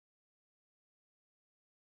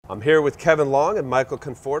I'm here with Kevin Long and Michael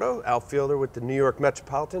Conforto, outfielder with the New York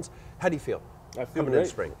Metropolitans. How do you feel? I feel coming great. in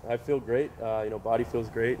spring? I feel great. Body feels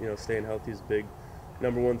great. Staying healthy is a big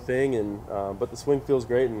 #1 thing, and but the swing feels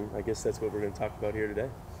great, and I guess that's what we're going to talk about here today.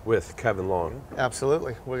 With Kevin Long.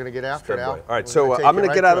 Absolutely. We're going to get after it, Al. All right, so I'm going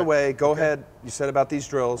to get out of the way. Go ahead. You said about these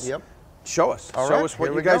drills. Yep. Show us. All Show right, us what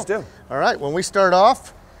here you we guys go. do. All right, when we start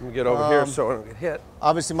off, Let me get over here so I don't get hit.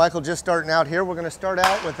 obviously Michael just starting out here, we're going to start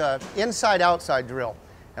out with an inside-outside drill.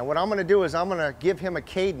 And what I'm going to do is I'm going to give him a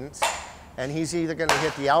cadence, and he's either going to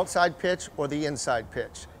hit the outside pitch or the inside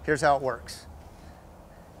pitch. Here's how it works.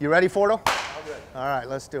 You ready, Forto? I'm ready. All right,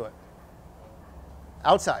 let's do it.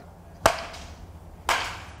 Outside.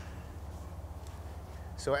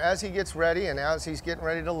 So as he gets ready and as he's getting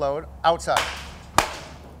ready to load, outside.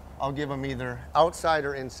 I'll give him either outside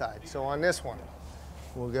or inside. So on this one,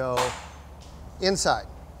 we'll go inside.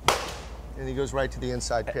 And he goes right to the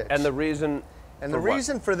inside pitch. And the reason And the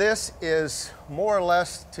reason for this is more or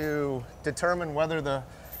less to determine whether the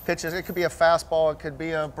pitch is, it could be a fastball, it could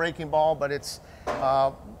be a breaking ball, but it's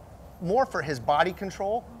more for his body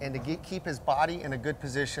control and to keep his body in a good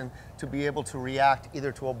position to be able to react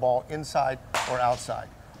either to a ball inside or outside,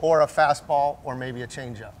 or a fastball or maybe a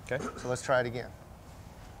changeup. Okay. So let's try it again.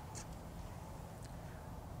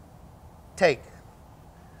 Take.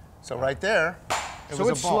 So right there, So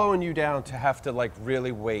it's slowing you down to have to like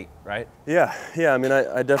really wait, right? Yeah. I mean,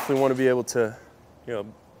 I definitely want to be able to,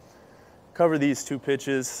 cover these 2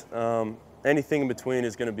 pitches. Anything in between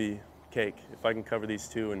is going to be cake if I can cover these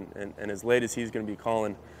 2, and as late as he's going to be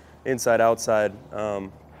calling inside, outside.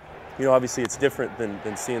 Obviously it's different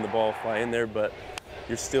than seeing the ball fly in there, but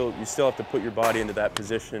you still have to put your body into that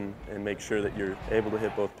position and make sure that you're able to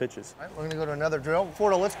hit both pitches. All right, we're going to go to another drill.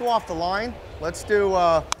 Forto, let's go off the line. Let's do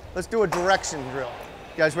a direction drill.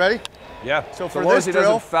 You guys ready? Yeah. So for long this as he drill,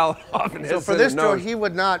 doesn't foul it off and so for this drill,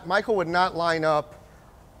 Michael would not line up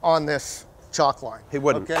on this chalk line. He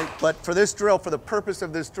wouldn't. Okay, but for this drill, for the purpose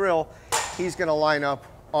of this drill, he's going to line up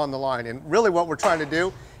on the line. And really what we're trying to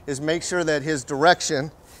do is make sure that his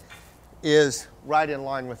direction is right in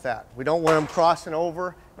line with that. We don't want him crossing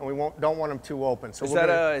over, and we don't want him too open. So is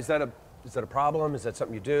that a problem? Is that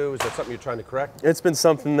something you do? Is that something you're trying to correct? It's been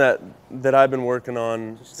something that I've been working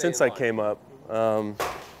on since I came up.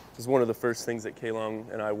 It was one of the first things that K-Long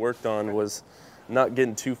and I worked on was not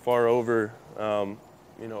getting too far over,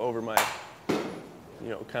 over my,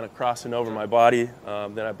 kind of crossing over my body.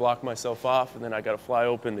 Then I block myself off, and then I got to fly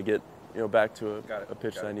open to get, back to a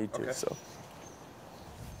pitch that I need to. Okay.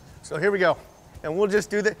 So here we go. And we'll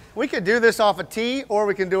just do that. We could do this off a tee, or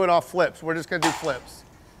we can do it off flips. We're just going to do flips.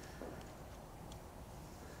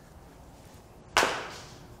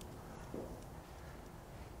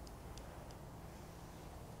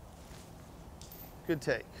 Good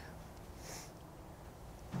take.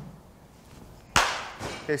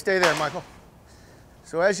 Okay, stay there, Michael.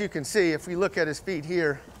 So as you can see, if we look at his feet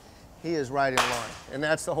here, he is right in line. And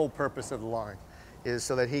that's the whole purpose of the line, is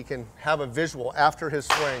so that he can have a visual after his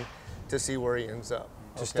swing to see where he ends up.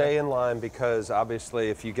 To stay in line, because obviously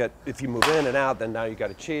if you move in and out, then now you got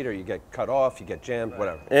to cheat, or you get cut off, you get jammed,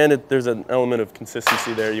 whatever. And there's an element of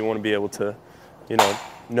consistency there. You want to be able to,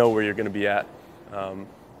 know where you're going to be at on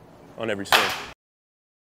every swing.